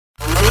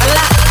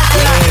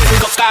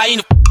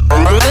caindo.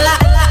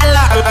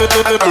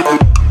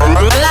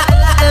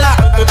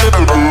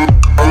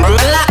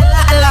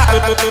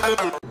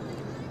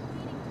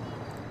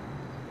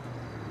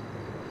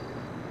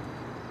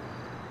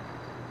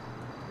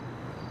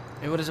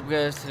 Hey, what is up,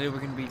 guys? Today we're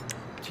going to be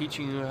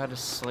teaching you how to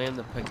slam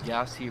the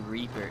Pegassi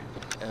Reaper.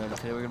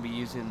 Today we're going to be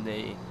using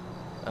the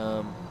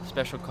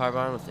special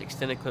carbine with the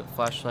extended clip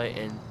flashlight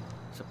and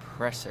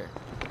suppressor.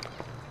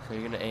 So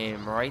you're going to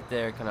aim right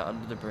there, kind of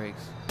under the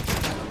brakes.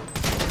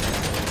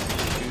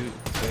 Shoot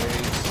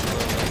very slow,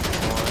 like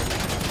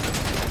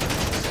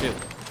 1, 2.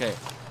 Okay,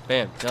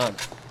 bam, done.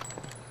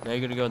 Now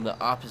you're going to go on the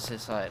opposite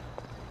side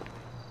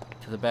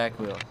to the back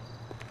wheel.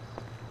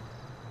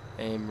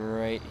 Aim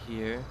right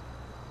here.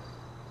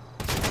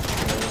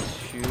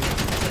 Shoot.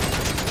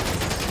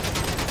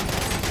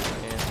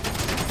 And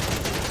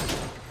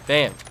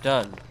bam,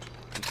 done.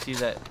 You see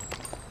that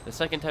the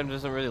second time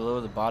doesn't really lower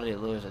the body, it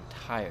lowers a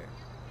tire.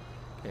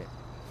 Okay,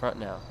 front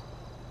now.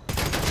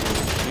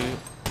 Shoot.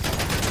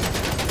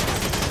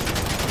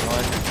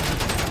 1.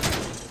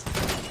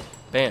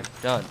 Bam,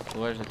 done.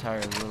 Lowers the tire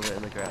a little bit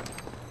in the ground.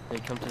 Then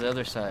come to the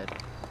other side.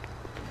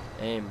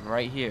 Aim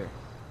right here.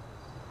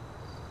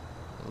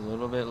 A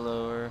little bit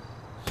lower.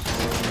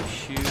 Slowly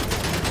shoot.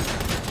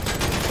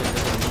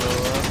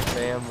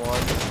 Bam,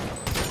 1.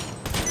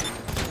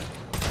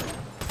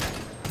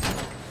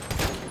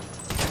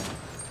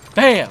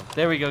 Bam!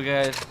 There we go,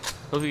 guys.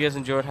 Hope you guys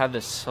enjoyed how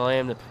to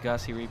slam the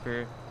Pegassi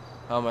Reaper.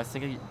 I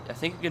think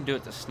you can do it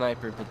with the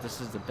sniper, but this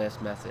is the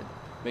best method.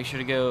 Make sure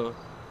to go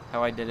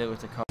how I did it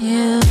with the car.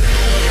 Yeah.